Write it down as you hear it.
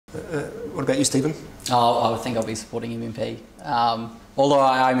What about you, Stephen? I think I'll be supporting MMP. Although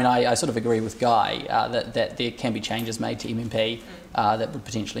I sort of agree with Guy that there can be changes made to MMP that would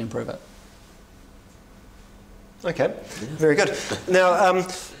potentially improve it. Okay, very good. Now,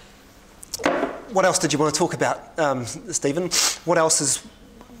 what else did you want to talk about, Stephen? What else is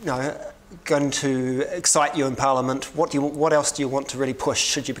going to excite you in Parliament? What else do you want to really push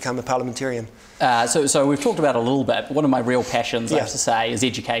should you become a parliamentarian? So we've talked about it a little bit. But one of my real passions, I have to say, is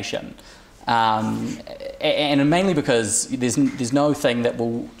education. And mainly because there's no thing that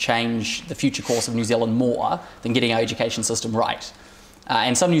will change the future course of New Zealand more than getting our education system right.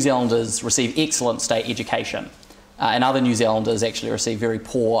 And some New Zealanders receive excellent state education, and other New Zealanders actually receive very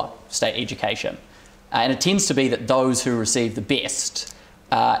poor state education. And it tends to be that those who receive the best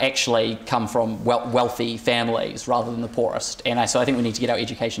actually come from wealthy families rather than the poorest. And so I think we need to get our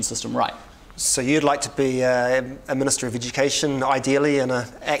education system right. So you'd like to be a Minister of Education, ideally, in an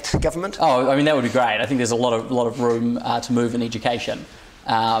ACT government? Oh, I mean, that would be great. I think there's a lot of room to move in education.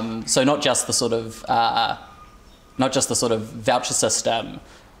 So not just the sort of voucher system.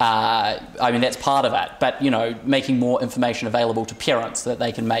 I mean, that's part of it. But making more information available to parents so that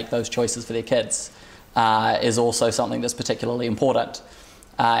they can make those choices for their kids is also something that's particularly important.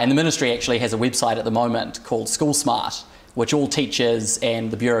 And the ministry actually has a website at the moment called School Smart, which all teachers and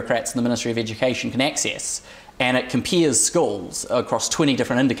the bureaucrats in the Ministry of Education can access. And it compares schools across 20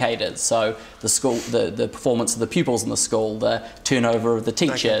 different indicators. So the performance of the pupils in the school, the turnover of the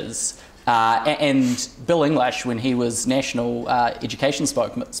teachers. And Bill English, when he was National Education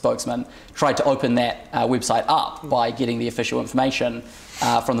spokesman, tried to open that website up by getting the official information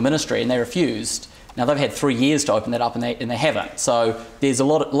from the ministry, and they refused. Now, they've had 3 years to open that up, and they haven't. So there's a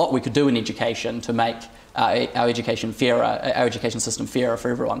lot we could do in education to make our education fairer, our education system fairer for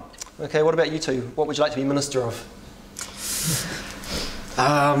everyone. Okay, what about you two? What would you like to be Minister of?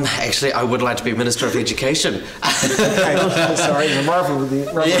 Actually, I would like to be Minister of Education. Okay, sorry, the rivalry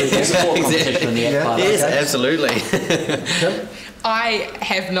with the support competition in the ACT Party. Yes, absolutely. I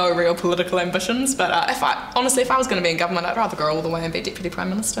have no real political ambitions, but if I was going to be in government, I'd rather go all the way and be Deputy Prime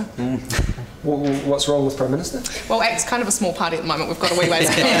Minister. What's wrong with Prime Minister? Well, ACT's kind of a small party at the moment. We've got a wee ways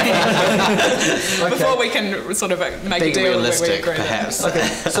to go before we can sort of make a deal. Realistic, perhaps. Okay,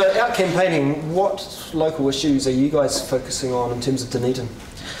 so out campaigning, what local issues are you guys focusing on in terms of Dunedin?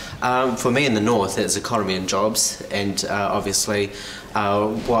 For me in the north, it's economy and jobs, and obviously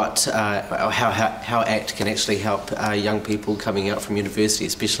how ACT can actually help young people coming out from university,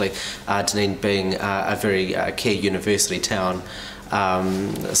 especially Dunedin being a very key university town.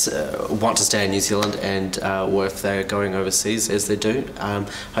 Want to stay in New Zealand, and or if they're going overseas, as they do,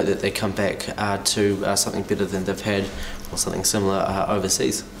 hope that they come back to something better than they've had, or something similar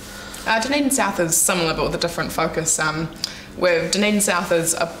overseas. Dunedin South is similar but with a different focus. Where Dunedin South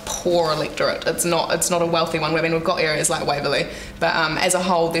is a poor electorate. It's not a wealthy one. I mean, we've got areas like Waverley, but as a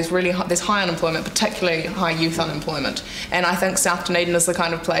whole, there's high unemployment, particularly high youth unemployment. And I think South Dunedin is the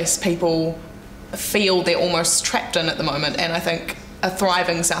kind of place people feel they're almost trapped in at the moment. And I think a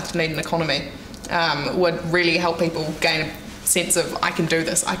thriving South Dunedin economy would really help people gain a sense of, I can do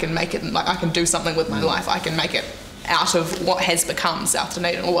this, I can make it, like I can do something with my life, I can make it out of what has become South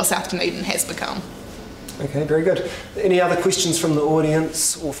Dunedin, or what South Dunedin has become. Okay, very good. Any other questions from the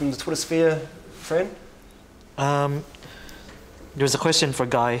audience or from the Twitter sphere, Fran? There's a question for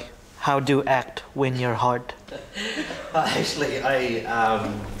Guy. How do ACT win your heart? Actually,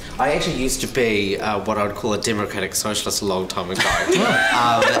 I actually used to be what I would call a democratic socialist a long time ago,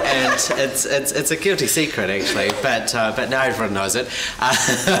 and it's a guilty secret actually, but now everyone knows it.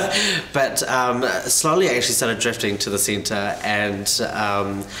 But slowly I actually started drifting to the centre, and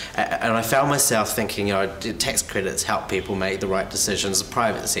I found myself thinking, tax credits help people make the right decisions. The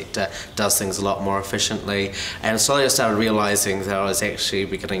private sector does things a lot more efficiently, and slowly I started realising that I was actually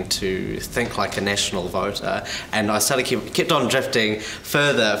beginning to think like a national voter, and I kept on drifting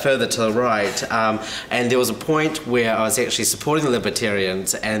further to the right, and there was a point where I was actually supporting the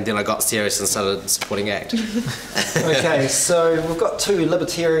Libertarians, and then I got serious and started supporting ACT. Okay, so we've got two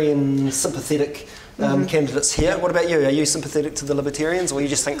Libertarian sympathetic candidates here. What about you? Are you sympathetic to the Libertarians, or you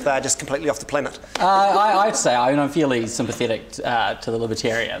just think they're just completely off the planet? I'd say I'm fairly sympathetic to the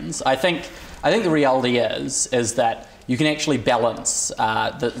Libertarians. I think the reality is that you can actually balance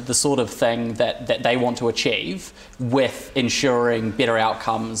the sort of thing that they want to achieve with ensuring better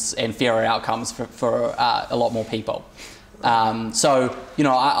outcomes and fairer outcomes for a lot more people. So,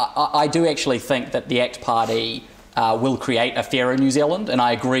 I do actually think that the ACT Party will create a fairer New Zealand, and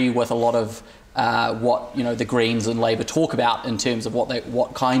I agree with a lot of what the Greens and Labour talk about in terms of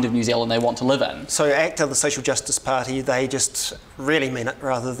what kind of New Zealand they want to live in. So ACT are the Social Justice Party, they just really mean it,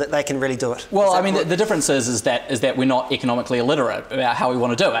 rather that they can really do it. Well, I mean, the difference is that we're not economically illiterate about how we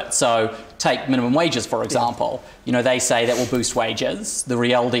want to do it. So take minimum wages, for example. They say that will boost wages. The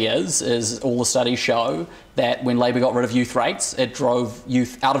reality is all the studies show that when Labour got rid of youth rates, it drove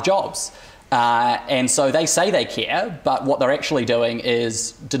youth out of jobs. And so they say they care, but what they're actually doing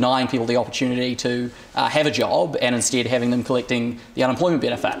is denying people the opportunity to have a job and instead having them collecting the unemployment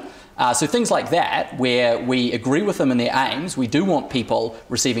benefit. So things like that, where we agree with them in their aims, we do want people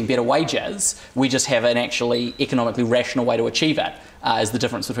receiving better wages, we just have an actually economically rational way to achieve it, is the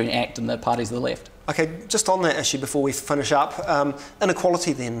difference between ACT and the parties of the left. Okay, just on that issue before we finish up,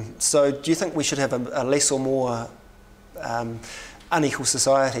 inequality then. So do you think we should have a less or more unequal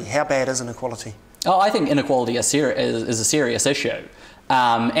society? How bad is inequality? Oh, I think inequality is a serious issue,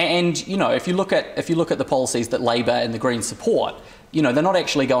 and if you look at the policies that Labour and the Greens support, they're not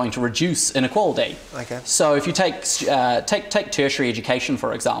actually going to reduce inequality. Okay. So if you take tertiary education,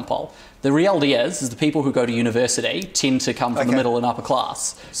 for example, the reality is the people who go to university tend to come from the middle and upper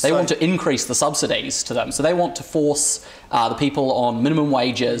class. They want to increase the subsidies to them. So they want to force the people on minimum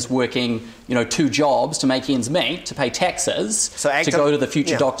wages working, 2 jobs to make ends meet, to pay taxes, to go to the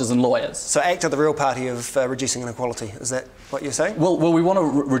future doctors and lawyers. So ACT are the real party of reducing inequality. Is that what you're saying? Well, we want to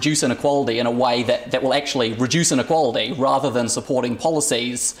reduce inequality in a way that will actually reduce inequality rather than supporting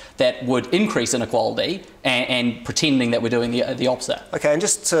policies that would increase inequality and pretending that we're doing the opposite. Okay, and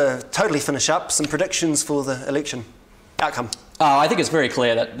just to totally finish up, some predictions for the election outcome. I think it's very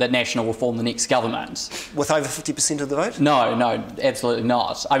clear that National will form the next government. With over 50% of the vote? No, absolutely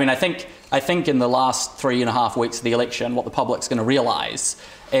not. I mean, I think in the last 3.5 weeks of the election, what the public's going to realise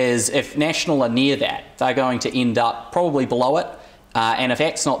is if National are near that, they're going to end up probably below it. And if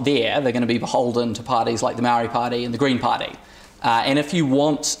ACT's not there, they're going to be beholden to parties like the Maori Party and the Green Party. And if you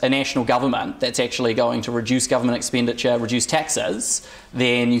want a national government that's actually going to reduce government expenditure, reduce taxes,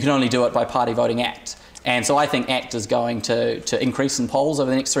 then you can only do it by party voting ACT. And so I think ACT is going to increase in polls over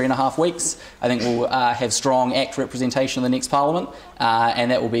the next 3.5 weeks. I think we'll have strong ACT representation in the next Parliament,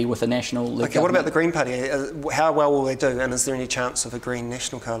 and that will be with a national government. Okay, what about the Green Party? How well will they do, and is there any chance of a Green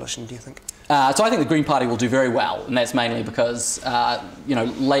National Coalition, do you think? So I think the Green Party will do very well, and that's mainly because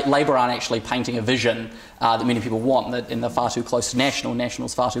Labour aren't actually painting a vision that many people want, and they're far too close to National.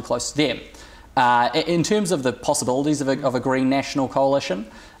 National's far too close to them. In terms of the possibilities of a Green National Coalition,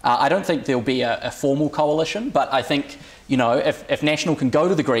 I don't think there'll be a formal coalition, but I think, if National can go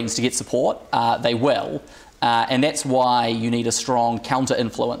to the Greens to get support, they will. And that's why you need a strong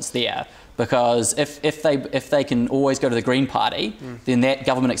counter-influence there. Because if they can always go to the Green Party, then that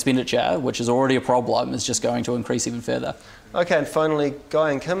government expenditure, which is already a problem, is just going to increase even further. Okay, and finally,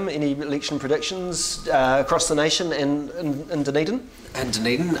 Guy and Kim, any election predictions across the nation and in Dunedin? And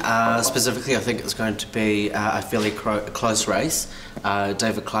Dunedin, specifically, I think it's going to be a fairly close race.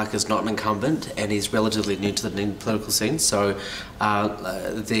 David Clark is not an incumbent, and he's relatively new to the Dunedin political scene. So,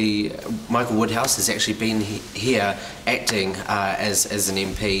 Michael Woodhouse has actually been here acting as an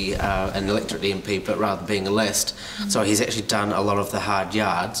MP, an electorate MP, but rather being a list. So he's actually done a lot of the hard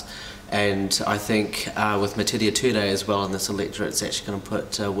yards. And I think with Matiria Ture as well in this electorate, it's actually going to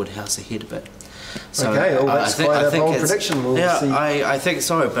put Woodhouse ahead a bit. So okay, well, that's quite a bold prediction. We'll see. I think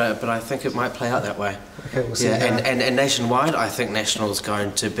so, but I think it might play out that way. Okay, we'll see. And nationwide, I think National is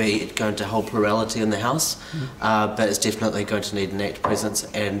going to hold plurality in the House, but it's definitely going to need an ACT presence,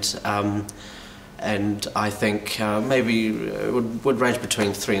 and I think maybe it would range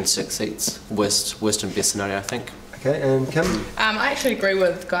between 3 and 6 seats, worst and best scenario, I think. Okay, and Kim? I actually agree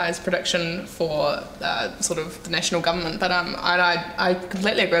with Guy's prediction for sort of the national government, but I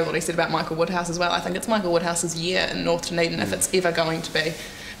completely agree with what he said about Michael Woodhouse as well. I think it's Michael Woodhouse's year in North Dunedin if it's ever going to be.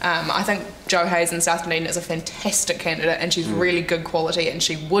 I think Jo Hayes in South Dunedin is a fantastic candidate, and she's really good quality, and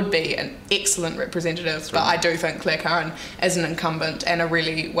she would be an excellent representative. But I do think Claire Curran, as an incumbent and a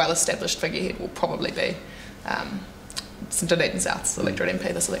really well-established figurehead, will probably be Dunedin South's electorate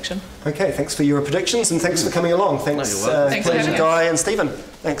MP this election. Okay, thanks for your predictions and thanks for coming along. Thanks, Thanks for having us. Guy and Stephen.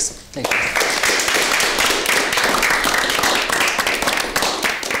 Thanks. Thank you.